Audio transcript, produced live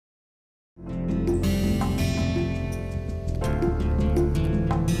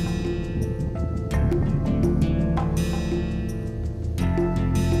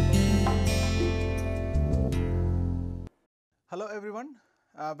Hello everyone,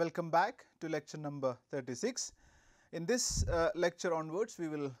 welcome back to lecture number 36. In this lecture onwards, we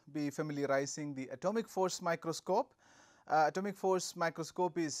will be familiarizing the atomic force microscope. Atomic force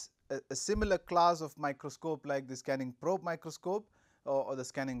microscope is a similar class of microscope like the scanning probe microscope or the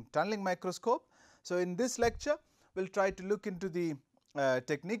scanning tunneling microscope. So, in this lecture, we will try to look into the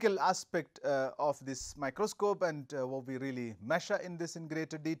technical aspect of this microscope and what we really measure in this in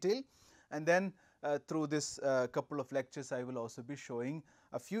greater detail, and then through this couple of lectures I will also be showing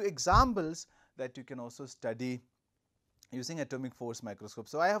a few examples that you can also study using atomic force microscope.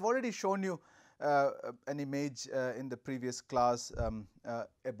 So, I have already shown you an image in the previous class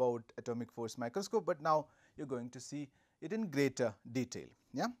about atomic force microscope, but now you are going to see it in greater detail.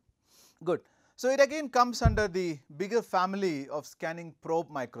 Yeah, good. So, it again comes under the bigger family of scanning probe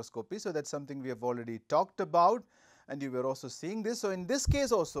microscopy. So, that is something we have already talked about and you were also seeing this. So, in this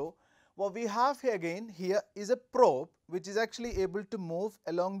case also what we have here again here is a probe which is actually able to move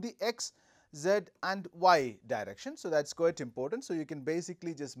along the x, z and y direction. So, that is quite important. So, you can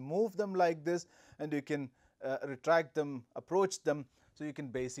basically just move them like this and you can retract them, approach them. So, you can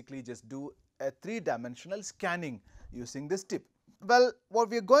basically just do a 3-dimensional scanning using this tip. Well, what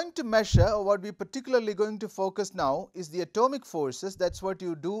we are going to measure or what we are particularly going to focus now is the atomic forces. That is what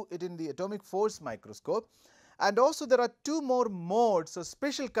you do it in the atomic force microscope. And also there are two more modes, so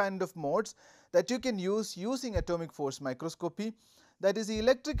special kind of modes that you can use using atomic force microscopy, that is the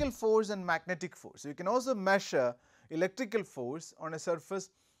electrical force and magnetic force. So, you can also measure electrical force on a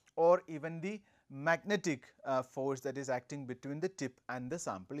surface or even the magnetic force that is acting between the tip and the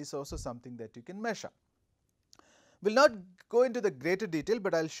sample is also something that you can measure. We will not go into the greater detail,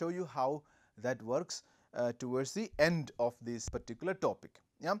 but I will show you how that works towards the end of this particular topic.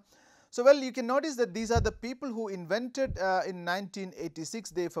 Yeah. So, well, you can notice that these are the people who invented in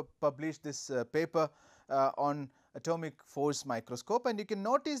 1986, they published this paper on atomic force microscope, and you can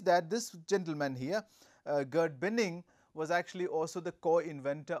notice that this gentleman here, Gerd Benning, was actually also the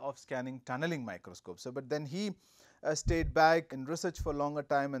co-inventor of scanning tunneling microscope. So, but then he stayed back in research for a longer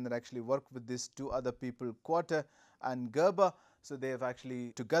time and then actually worked with these two other people, Quarter and Gerber. So, they have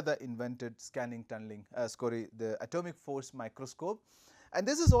actually together invented scanning tunneling, the atomic force microscope. And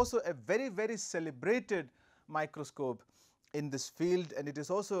this is also a very celebrated microscope in this field, and it is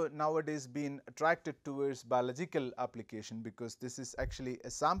also nowadays being attracted towards biological application, because this is actually a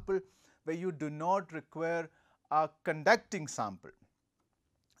sample where you do not require a conducting sample.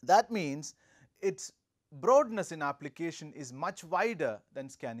 That means its broadness in application is much wider than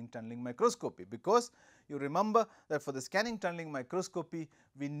scanning tunneling microscopy, because you remember that for the scanning tunneling microscopy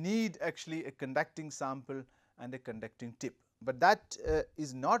we need actually a conducting sample and a conducting tip. But that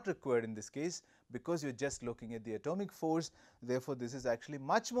is not required in this case, because you are just looking at the atomic force. Therefore, this is actually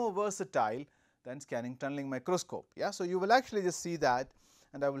much more versatile than scanning tunneling microscope. Yeah? So, you will actually just see that,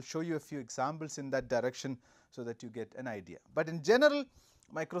 and I will show you a few examples in that direction so that you get an idea. But in general,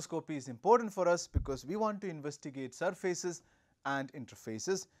 microscopy is important for us because we want to investigate surfaces and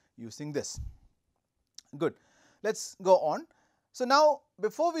interfaces using this. Good. Let us go on. So, now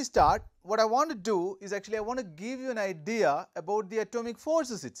before we start, what I want to do is actually I want to give you an idea about the atomic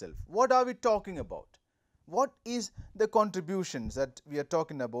forces itself. What are we talking about? What is the contributions that we are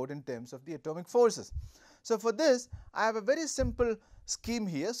talking about in terms of the atomic forces? So, for this I have a very simple scheme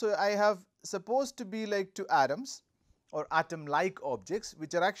here. So, I have supposed to be like two atoms or atom like objects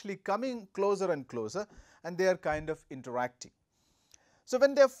which are actually coming closer and closer, and they are kind of interacting. So,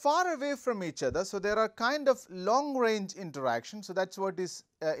 when they are far away from each other, so there are kind of long range interaction. So, that is what is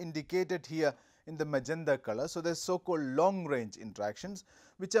indicated here in the magenta color. So, there is so called long range interactions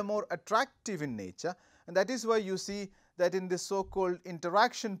which are more attractive in nature, and that is why you see that in this so called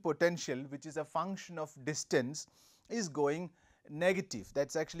interaction potential, which is a function of distance, is going negative. That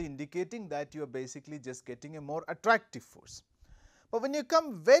is actually indicating that you are basically just getting a more attractive force. But when you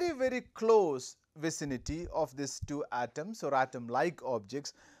come very close vicinity of these two atoms or atom like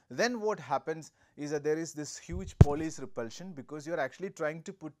objects, then what happens is that there is this huge Pauli's repulsion, because you are actually trying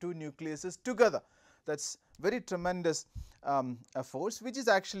to put two nucleuses together. That is very tremendous a force, which is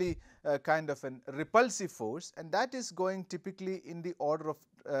actually kind of a repulsive force, and that is going typically in the order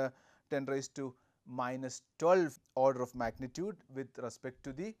of 10 raised to minus 12 order of magnitude with respect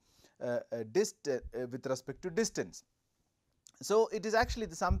to the distance. So, it is actually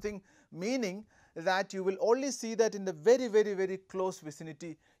something meaning that you will only see that in the very close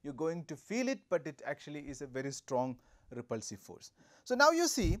vicinity you are going to feel it, but it actually is a very strong repulsive force. So, now you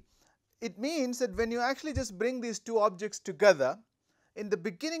see it means that when you actually just bring these two objects together, in the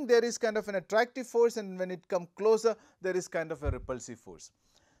beginning there is kind of an attractive force, and when it comes closer there is kind of a repulsive force.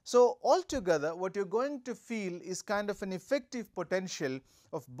 So, altogether what you are going to feel is kind of an effective potential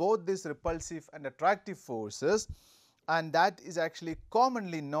of both these repulsive and attractive forces, and that is actually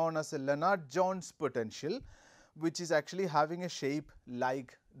commonly known as a Lennard-Jones potential, which is actually having a shape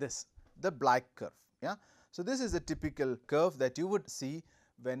like this, the black curve. Yeah. So, this is a typical curve that you would see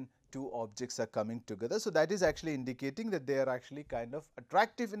when two objects are coming together. So, that is actually indicating that they are actually kind of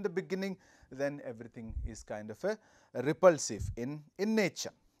attractive in the beginning, then everything is kind of a repulsive in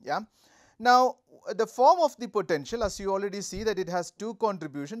nature. Yeah. Now, the form of the potential, as you already see that it has two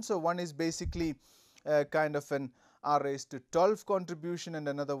contributions. So, one is basically kind of an r raised to 12 contribution, and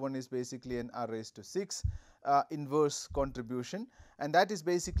another one is basically an r raised to 6 inverse contribution, and that is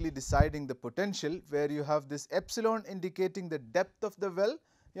basically deciding the potential, where you have this epsilon indicating the depth of the well.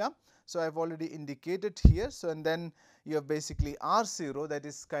 Yeah. So, I have already indicated here. So, and then you have basically r 0, that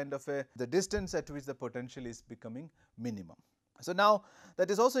is kind of the distance at which the potential is becoming minimum. So, now that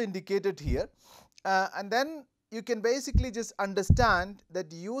is also indicated here, and then you can basically just understand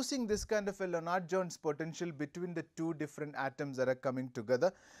that using this kind of a Lennard-Jones potential between the two different atoms that are coming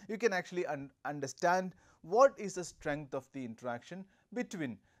together, you can actually understand what is the strength of the interaction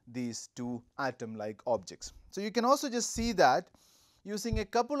between these two atom like objects. So, you can also just see that using a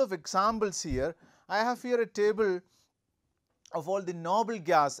couple of examples here. I have here a table of all the noble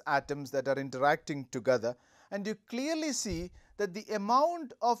gas atoms that are interacting together, and you clearly see that the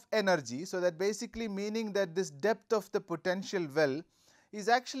amount of energy, so that basically meaning that this depth of the potential well is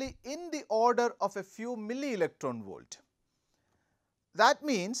actually in the order of a few milli electron volt. That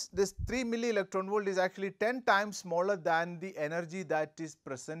means this 3 milli electron volt is actually 10 times smaller than the energy that is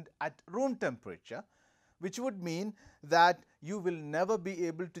present at room temperature, which would mean that you will never be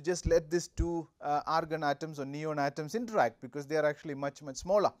able to just let these two argon atoms or neon atoms interact, because they are actually much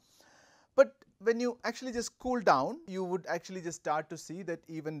smaller. But when you actually just cool down, you would actually just start to see that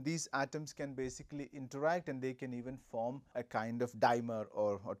even these atoms can basically interact, and they can even form a kind of dimer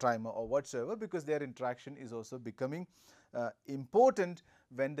or trimer or whatsoever, because their interaction is also becoming important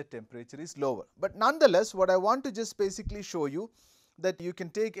when the temperature is lower. But nonetheless, what I want to just basically show you, that you can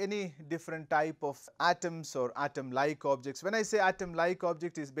take any different type of atoms or atom like objects. When I say atom like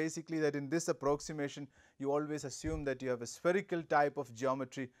object, is basically that in this approximation you always assume that you have a spherical type of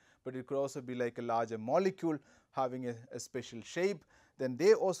geometry, but it could also be like a larger molecule having a special shape. Then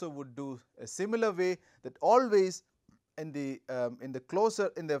they also would do a similar way, that always in the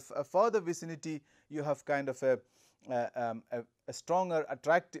further vicinity you have kind of a stronger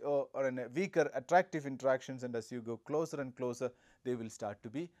attractive or a weaker attractive interactions, and as you go closer and closer, they will start to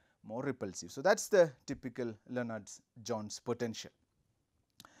be more repulsive. So, that is the typical Lennard-Jones potential.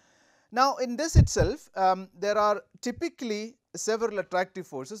 Now, in this itself, there are typically several attractive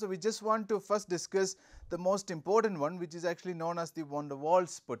forces. So, we just want to first discuss the most important one, which is actually known as the van der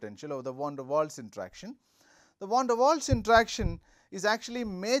Waals potential or the van der Waals interaction. The van der Waals interaction is actually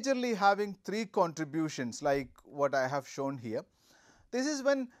majorly having three contributions, like what I have shown here. This is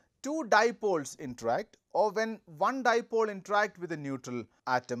when two dipoles interact, or when one dipole interact with a neutral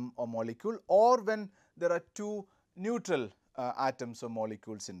atom or molecule, or when there are two neutral atoms or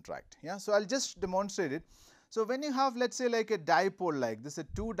molecules interact. Yeah. So, I will just demonstrate it. So, when you have, let us say, like a dipole like this,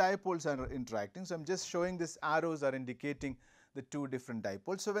 two dipoles are interacting. So, I am just showing this arrows are indicating the two different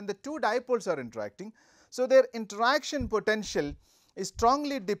dipoles. So, when the two dipoles are interacting, so their interaction potential is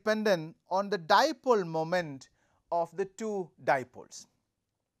strongly dependent on the dipole moment of the two dipoles.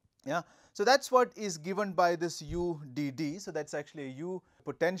 Yeah. So, that is what is given by this UDD. So, that is actually a U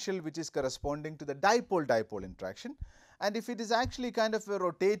potential which is corresponding to the dipole-dipole interaction, and if it is actually kind of a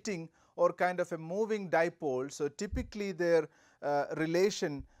rotating or kind of a moving dipole, so typically their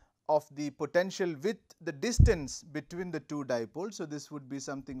relation of the potential with the distance between the two dipoles. So, this would be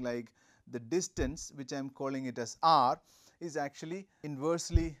something like the distance, which I am calling it as r, is actually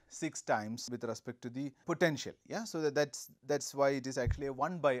inversely 6 times with respect to the potential. Yeah. So, that's why it is actually a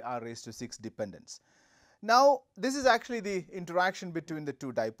 1 by r raised to 6 dependence. Now, this is actually the interaction between the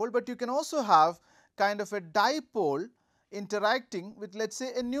two dipole, but you can also have kind of a dipole interacting with, let us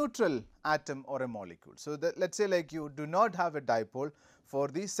say, a neutral atom or a molecule. So, let us say like you do not have a dipole for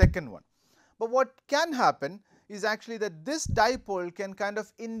the second one, but what can happen is actually that this dipole can kind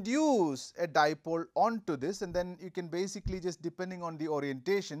of induce a dipole onto this, and then you can basically just, depending on the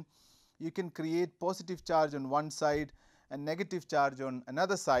orientation, you can create positive charge on one side and negative charge on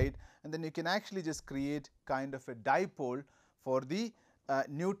another side, and then you can actually just create kind of a dipole for the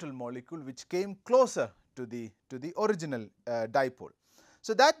neutral molecule which came closer to the original dipole.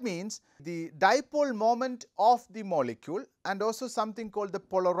 So, that means the dipole moment of the molecule and also something called the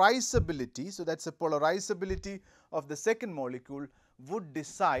polarizability. So, that is the polarizability of the second molecule would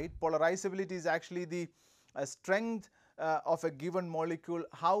decide, polarizability is actually the strength of a given molecule,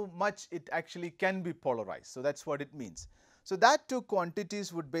 how much it actually can be polarized. So, that is what it means. So, that two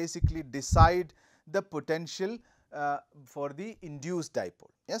quantities would basically decide the potential for the induced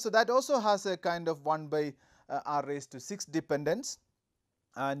dipole. Yeah, so, that also has a kind of 1 by r raised to 6 dependence,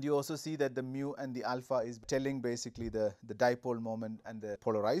 and you also see that the mu and the alpha is telling basically the dipole moment and the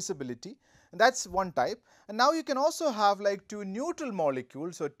polarizability, and that is one type. And now you can also have like two neutral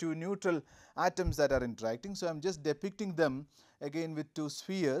molecules or two neutral atoms that are interacting. So, I am just depicting them again with two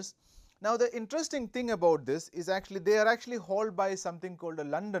spheres. Now, the interesting thing about this is actually they are actually held by something called a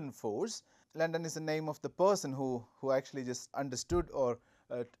London force. London is the name of the person who actually just understood or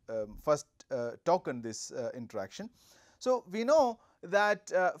first tokened this interaction. So, we know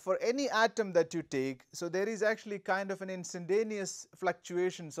that for any atom that you take, so there is actually kind of an instantaneous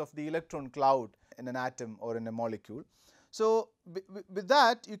fluctuations of the electron cloud in an atom or in a molecule. So, with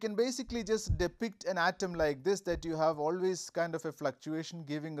that you can basically just depict an atom like this, that you have always kind of a fluctuation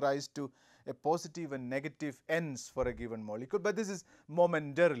giving rise to a positive and negative ends for a given molecule, but this is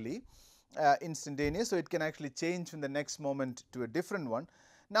momentarily instantaneous. So, it can actually change from the next moment to a different one.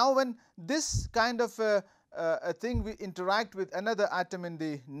 Now, when this kind of a thing we interact with another atom in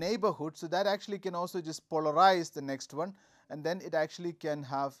the neighborhood, so that actually can also just polarize the next one, and then it actually can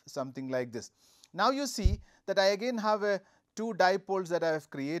have something like this. Now, you see that I again have a two dipoles that I have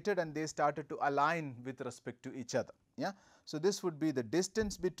created, and they started to align with respect to each other. Yeah. So, this would be the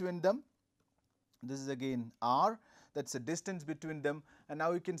distance between them. This is again r, that is a distance between them, and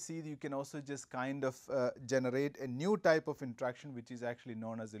now you can see you can also just kind of generate a new type of interaction, which is actually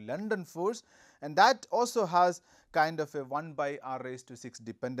known as the London force, and that also has kind of a 1 by r raised to 6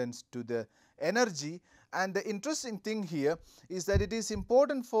 dependence to the energy. And the interesting thing here is that it is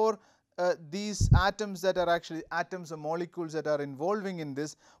important for these atoms that are actually atoms or molecules that are involving in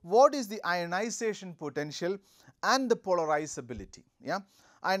this, what is the ionization potential and the polarizability. Yeah.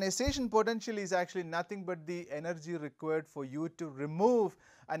 Ionization potential is actually nothing but the energy required for you to remove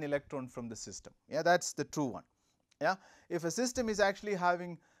an electron from the system. Yeah, that is the true one. Yeah. If a system is actually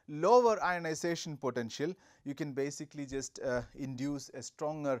having lower ionization potential, you can basically just induce a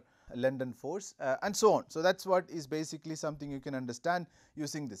stronger London force and so on. So, that is what is basically something you can understand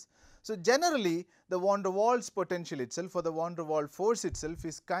using this. So, generally the van der Waals potential itself or the van der Waals force itself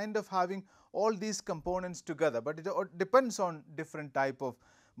is kind of having all these components together, but it depends on different type of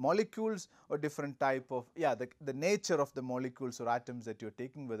molecules or different type of the nature of the molecules or atoms that you are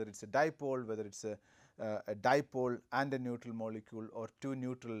taking, whether it is a dipole, whether it is a dipole and a neutral molecule, or two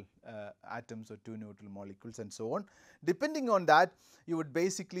neutral atoms or two neutral molecules and so on. Depending on that, you would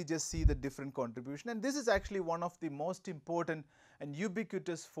basically just see the different contribution, and this is actually one of the most important and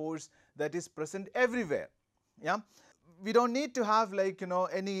ubiquitous force that is present everywhere. Yeah. We do not need to have like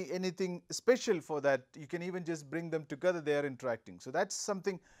anything special for that, you can even just bring them together, they are interacting. So, that is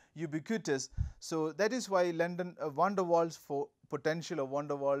something ubiquitous. So, that is why London van der Waals for potential or van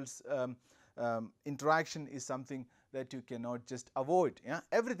der Waals interaction is something that you cannot just avoid. Yeah,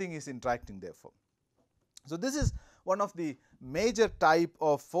 everything is interacting therefore. So, this is one of the major type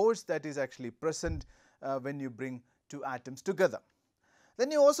of force that is actually present when you bring two atoms together. Then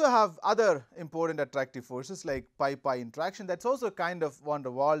you also have other important attractive forces like pi-pi interaction, that is also kind of van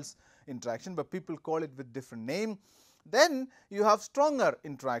der Waals interaction, but people call it with different name. Then you have stronger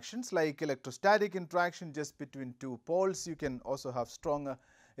interactions like electrostatic interaction just between two poles, you can also have stronger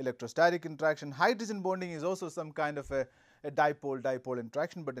electrostatic interaction. Hydrogen bonding is also some kind of a dipole-dipole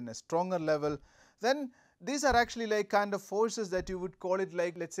interaction, but in a stronger level. Then these are actually like kind of forces that you would call it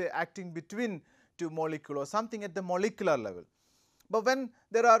like, let us say, acting between two molecules or something at the molecular level. But when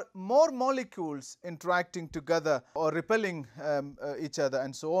there are more molecules interacting together or repelling each other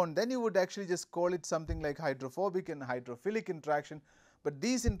and so on, then you would actually just call it something like hydrophobic and hydrophilic interaction. But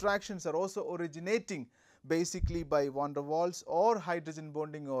these interactions are also originating basically by van der Waals or hydrogen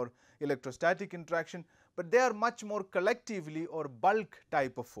bonding or electrostatic interaction, but they are much more collectively or bulk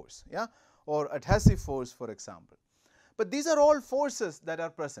type of force, yeah, or adhesive force for example. But these are all forces that are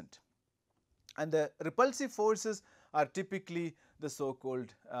present, and the repulsive forces are typically the so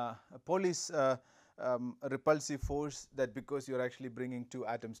called Polish repulsive force, that because you are actually bringing two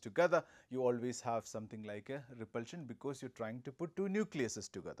atoms together, you always have something like a repulsion because you are trying to put two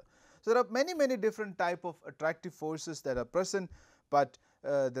nucleuses together. So, there are many different type of attractive forces that are present, but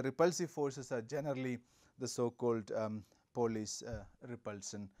the repulsive forces are generally the so called Polish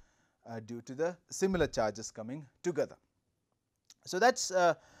repulsion due to the similar charges coming together. So, that is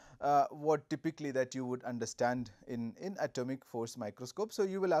what typically that you would understand in atomic force microscope. So,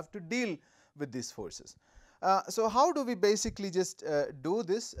 you will have to deal with these forces. So how do we basically just do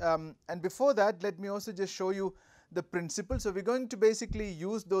this? And before that, let me also just show you the principle. So we are going to basically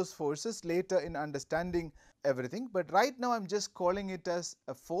use those forces later in understanding everything, but right now I am just calling it as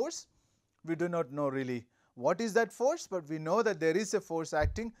a force. We do not know really what is that force, but we know that there is a force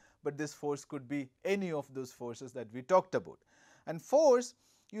acting, but this force could be any of those forces that we talked about. And force,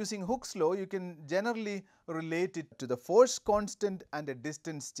 using Hooke's law, you can generally relate it to the force constant and a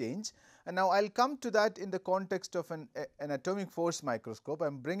distance change. And now I will come to that in the context of an atomic force microscope. I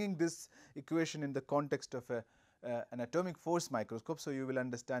am bringing this equation in the context of an atomic force microscope, so you will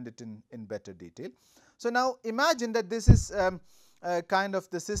understand it in better detail. So now imagine that this is kind of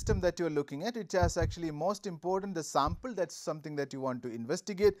the system that you are looking at, which has actually most important the sample. That is something that you want to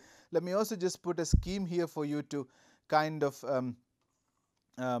investigate. Let me also just put a scheme here for you to kind of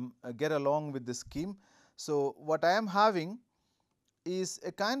get along with the scheme. So what I am having is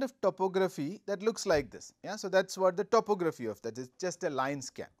a kind of topography that looks like this. Yeah, so that is what the topography of that is, just a line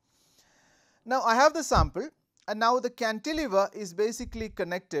scan. Now I have the sample, and now the cantilever is basically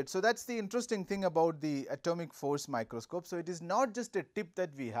connected. So that is the interesting thing about the atomic force microscope. So it is not just a tip that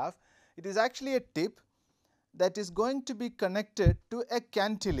we have, it is actually a tip that is going to be connected to a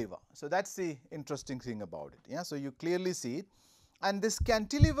cantilever. So that is the interesting thing about it. Yeah, so you clearly see it, and this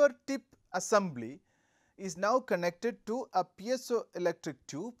cantilever tip assembly is now connected to a piezoelectric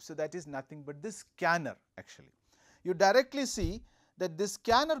tube. So that is nothing but this scanner actually. You directly see that this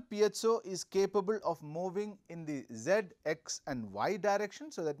scanner piezo is capable of moving in the z, x and y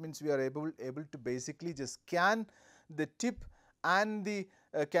direction. So that means we are able to basically just scan the tip and the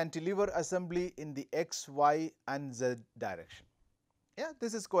cantilever assembly in the x, y and z direction. Yeah,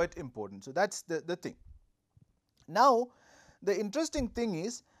 this is quite important. So that is the thing. Now the interesting thing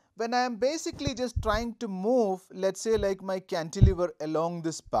is, when I am basically just trying to move, let us say like my cantilever along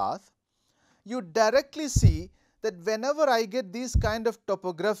this path, you directly see that whenever I get this kind of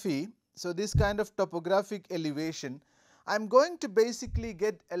topography, so this kind of topographic elevation, I am going to basically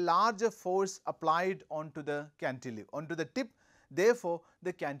get a larger force applied onto the cantilever, onto the tip. Therefore,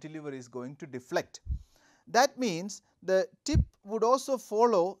 the cantilever is going to deflect. That means the tip would also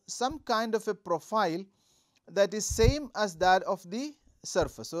follow some kind of a profile that is same as that of the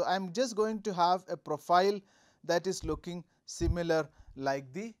surface. So I am just going to have a profile that is looking similar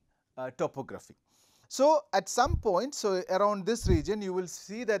like the topography. So at some point, so around this region, you will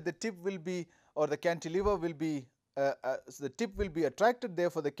see that the tip will be, or the cantilever will be, so the tip will be attracted,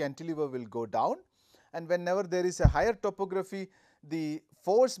 therefore the cantilever will go down, and whenever there is a higher topography, the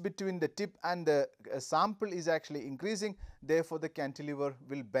force between the tip and the sample is actually increasing, therefore the cantilever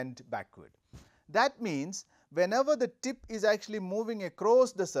will bend backward. That means whenever the tip is actually moving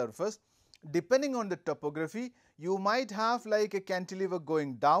across the surface, depending on the topography, you might have like a cantilever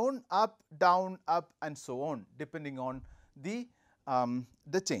going down, up and so on, depending on the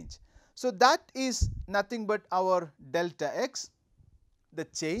change. So that is nothing but our delta x, the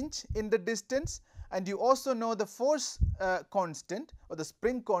change in the distance, and you also know the force constant or the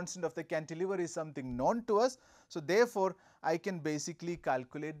spring constant of the cantilever is something known to us. So therefore I can basically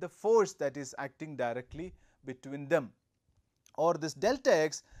calculate the force that is acting directly between them, or this delta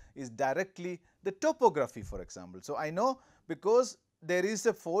x is directly the topography, for example. So I know because there is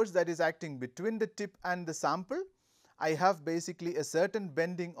a force that is acting between the tip and the sample, I have basically a certain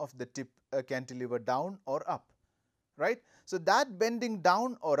bending of the tip cantilever down or up, right. So that bending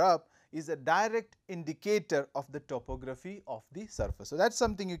down or up is a direct indicator of the topography of the surface. So that is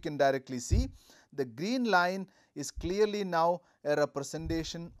something you can directly see. The green line is clearly now a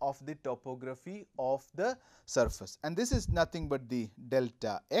representation of the topography of the surface, and this is nothing but the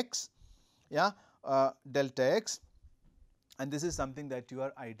delta x, yeah, delta x, and this is something that you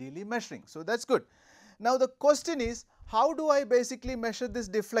are ideally measuring. So that is good. Now the question is, how do I basically measure this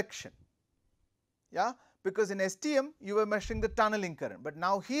deflection? Yeah, because in STM you were measuring the tunneling current, but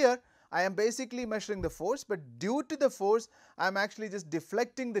now here I am basically measuring the force, but due to the force I am actually just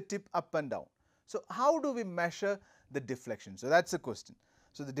deflecting the tip up and down. So how do we measure the deflection? So that is the question.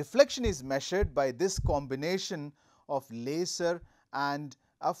 So the deflection is measured by this combination of laser and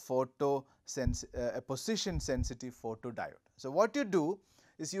a position sensitive photodiode. So what you do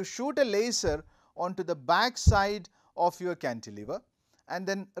is you shoot a laser onto the back side of your cantilever and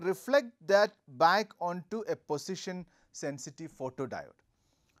then reflect that back onto a position sensitive photodiode.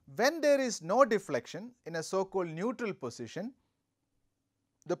 When there is no deflection in a so called neutral position,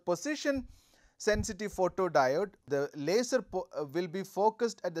 the position sensitive photodiode, the laser will be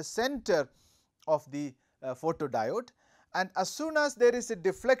focused at the center of the photodiode, and as soon as there is a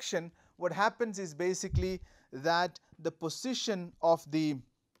deflection, what happens is basically that the position of the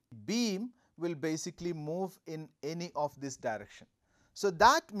beam will basically move in any of this direction. So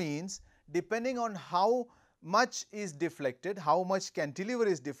that means depending on how much is deflected, how much cantilever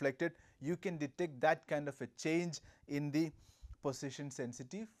is deflected, you can detect that kind of a change in the position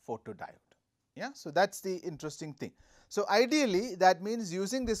sensitive photodiode. Yeah, so that is the interesting thing. So ideally that means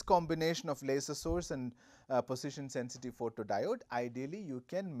using this combination of laser source and position sensitive photodiode, ideally you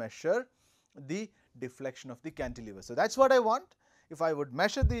can measure the deflection of the cantilever. So that is what I want. If I would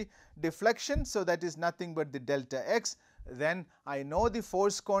measure the deflection, so that is nothing but the delta x, then I know the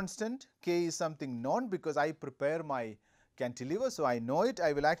force constant k is something known because I prepare my cantilever. So I know it.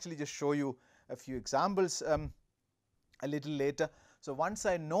 I will actually just show you a few examples a little later. So once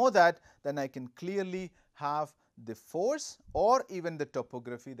I know that, then I can clearly have the force or even the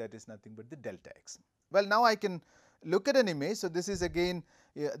topography, that is nothing but the delta x. Well, now I can look at an image. So this is again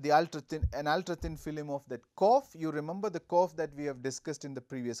the an ultra thin film of that COF. You remember the COF that we have discussed in the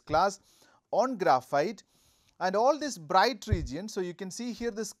previous class on graphite, and all this bright region. So you can see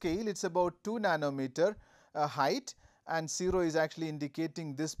here the scale, it is about 2 nanometer height, and 0 is actually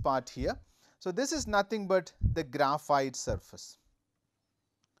indicating this part here. So this is nothing but the graphite surface.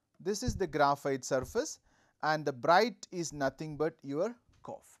 This is the graphite surface, and the bright is nothing but your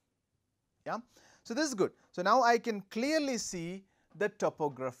COF. Yeah. So this is good. So now I can clearly see the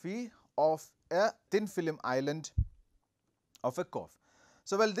topography of a thin film island of a COF.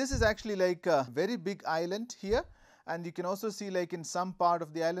 So well, this is actually like a very big island here, and you can also see like in some part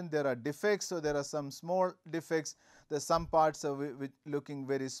of the island there are defects. So there are some small defects, there are some parts of it looking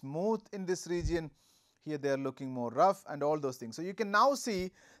very smooth in this region, here they are looking more rough and all those things. So you can now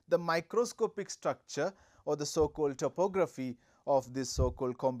see the microscopic structure or the so called topography of this so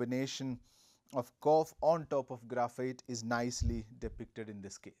called combination of COF on top of graphite is nicely depicted in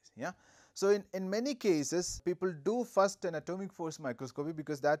this case. Yeah. So in many cases people do first an atomic force microscopy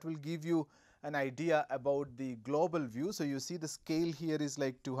because that will give you an idea about the global view. So you see the scale here is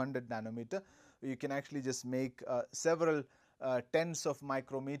like 200 nanometer. You can actually just make several tens of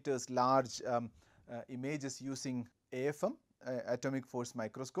micrometers large images using AFM, atomic force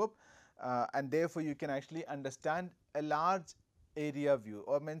microscope, and therefore you can actually understand a large area view,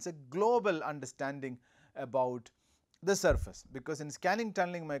 or means a global understanding about the surface, because in scanning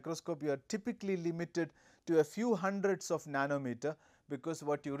tunneling microscope you are typically limited to a few hundreds of nanometer, because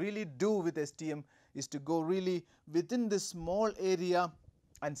what you really do with STM is to go really within this small area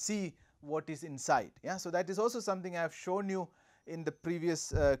and see what is inside. Yeah. So that is also something I have shown you in the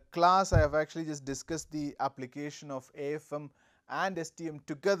previous class. I have actually just discussed the application of AFM and STM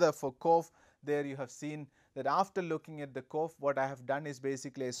together for COF. There you have seen that after looking at the COF, what I have done is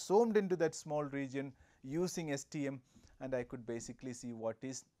basically I zoomed into that small region using STM, and I could basically see what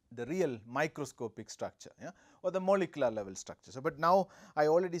is the real microscopic structure, yeah, or the molecular level structure. So, but now I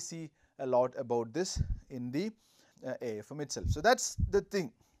already see a lot about this in the AFM itself. So that is the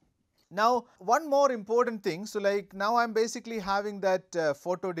thing. Now one more important thing, so like now I am basically having that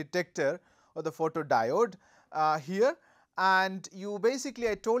photo detector or the photodiode here, and you basically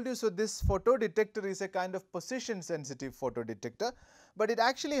I told you, so this photo detector is a kind of position sensitive photo detector, but it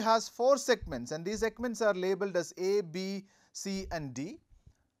actually has 4 segments, and these segments are labeled as A, B, C and D.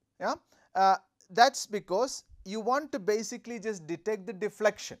 Yeah. That is because you want to basically just detect the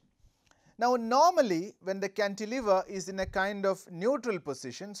deflection. Now normally when the cantilever is in a kind of neutral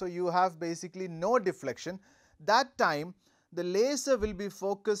position, so you have basically no deflection, that time the laser will be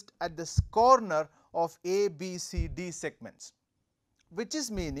focused at the corner of A, B, C, D segments, which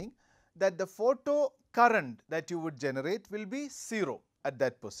is meaning that the photo current that you would generate will be 0 at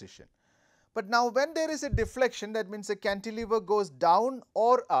that position. But now when there is a deflection, that means the cantilever goes down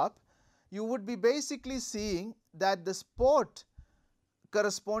or up, you would be basically seeing that the spot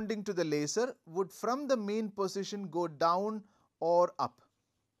corresponding to the laser would from the mean position go down or up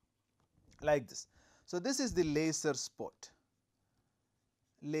like this. So this is the laser spot,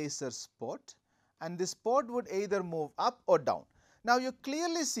 and the spot would either move up or down. Now you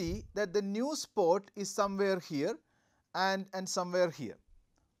clearly see that the new spot is somewhere here and somewhere here,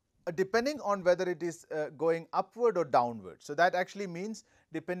 depending on whether it is going upward or downward. So that actually means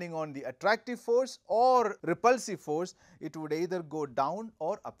depending on the attractive force or repulsive force, it would either go down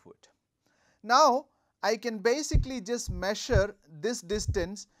or upward. Now I can basically just measure this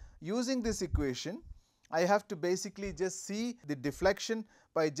distance using this equation. I have to basically just see the deflection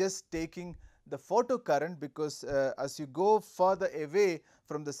by just taking the photocurrent, because as you go further away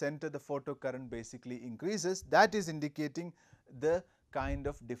from the center, the photocurrent basically increases. That is indicating the kind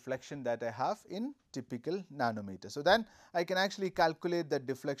of deflection that I have in typical nanometer. So then I can actually calculate that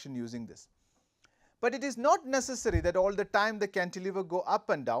deflection using this. But it is not necessary that all the time the cantilever go up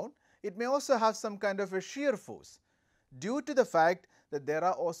and down. it may also have some kind of a shear force due to the fact that there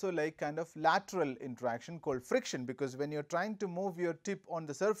are also like kind of lateral interaction called friction, because when you are trying to move your tip on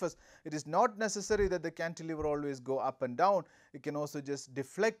the surface, it is not necessary that the cantilever always go up and down, it can also just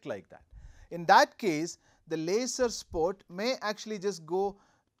deflect like that. In that case, the laser spot may actually just go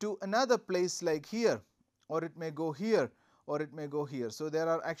to another place like here, or it may go here, or it may go here. So, there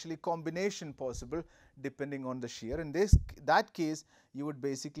are actually combination possible depending on the shear. In that case, you would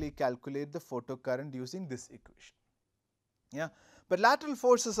basically calculate the photocurrent using this equation. Yeah. But lateral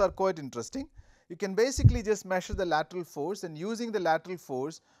forces are quite interesting. You can basically just measure the lateral force, and using the lateral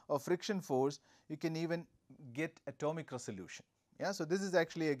force or friction force, you can even get atomic resolution. Yeah. So, this is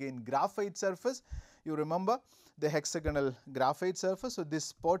actually again graphite surface. You remember the hexagonal graphite surface. So, these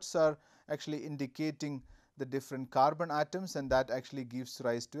spots are actually indicating the different carbon atoms, and that actually gives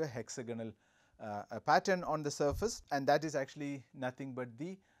rise to a hexagonal pattern on the surface, and that is actually nothing but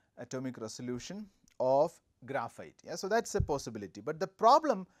the atomic resolution of graphite. Yeah. So, that is a possibility, but the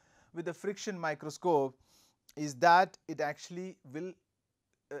problem with the friction microscope is that it actually will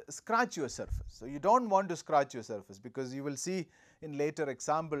scratch your surface. So, you do not want to scratch your surface, because you will see in later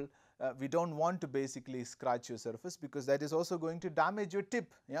example we do not want to basically scratch your surface, because that is also going to damage your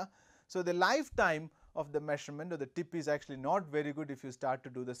tip. Yeah. So, the lifetime of the measurement or the tip is actually not very good if you start to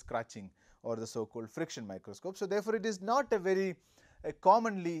do the scratching or the so called friction microscope. So, therefore, it is not a very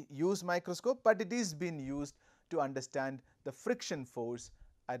commonly used microscope, but it is being used to understand the friction force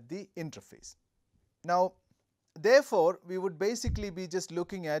at the interface. Now, therefore, we would basically be just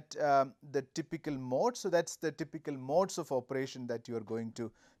looking at the typical modes. So, that is the typical modes of operation that you are going to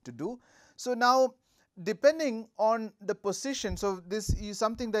do. So, now depending on the position, so this is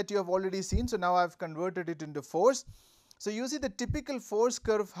something that you have already seen. So, now I have converted it into force. So, you see the typical force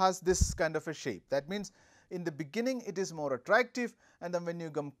curve has this kind of a shape. That means, in the beginning it is more attractive, and then when you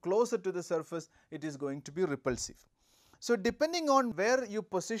come closer to the surface it is going to be repulsive. So, depending on where you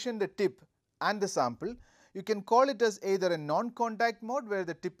position the tip and the sample, you can call it as either a non-contact mode where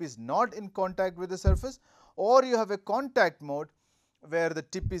the tip is not in contact with the surface, or you have a contact mode where the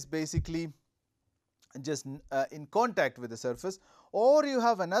tip is basically just in contact with the surface, or you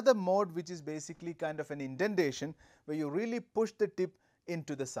have another mode which is basically kind of an indentation where you really push the tip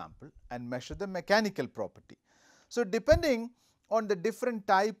into the sample and measure the mechanical property. So, depending on the different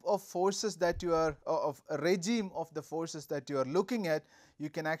type of forces that you are of a regime of the forces that you are looking at, you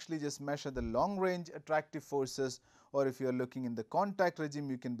can actually just measure the long range attractive forces, or if you are looking in the contact regime,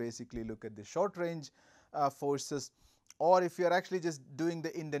 you can basically look at the short range forces, or if you are actually just doing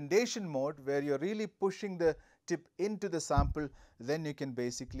the indentation mode where you are really pushing the tip into the sample, then you can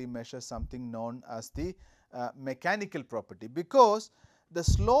basically measure something known as the mechanical property, because the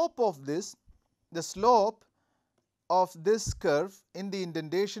slope of this curve in the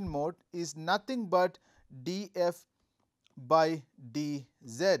indentation mode is nothing but df by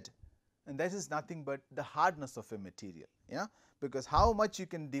dz, and that is nothing but the hardness of a material. Yeah, because how much you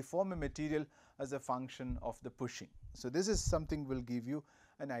can deform a material as a function of the pushing. So, this is something will give you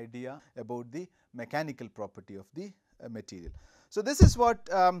an idea about the mechanical property of the material. So, this is what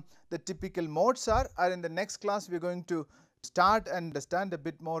the typical modes are, and in the next class we are going to start and understand a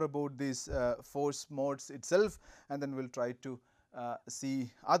bit more about these force modes itself, and then we will try to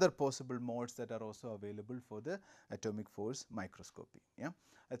see other possible modes that are also available for the atomic force microscopy. Yeah.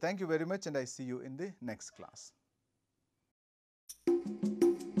 I thank you very much, and I see you in the next class.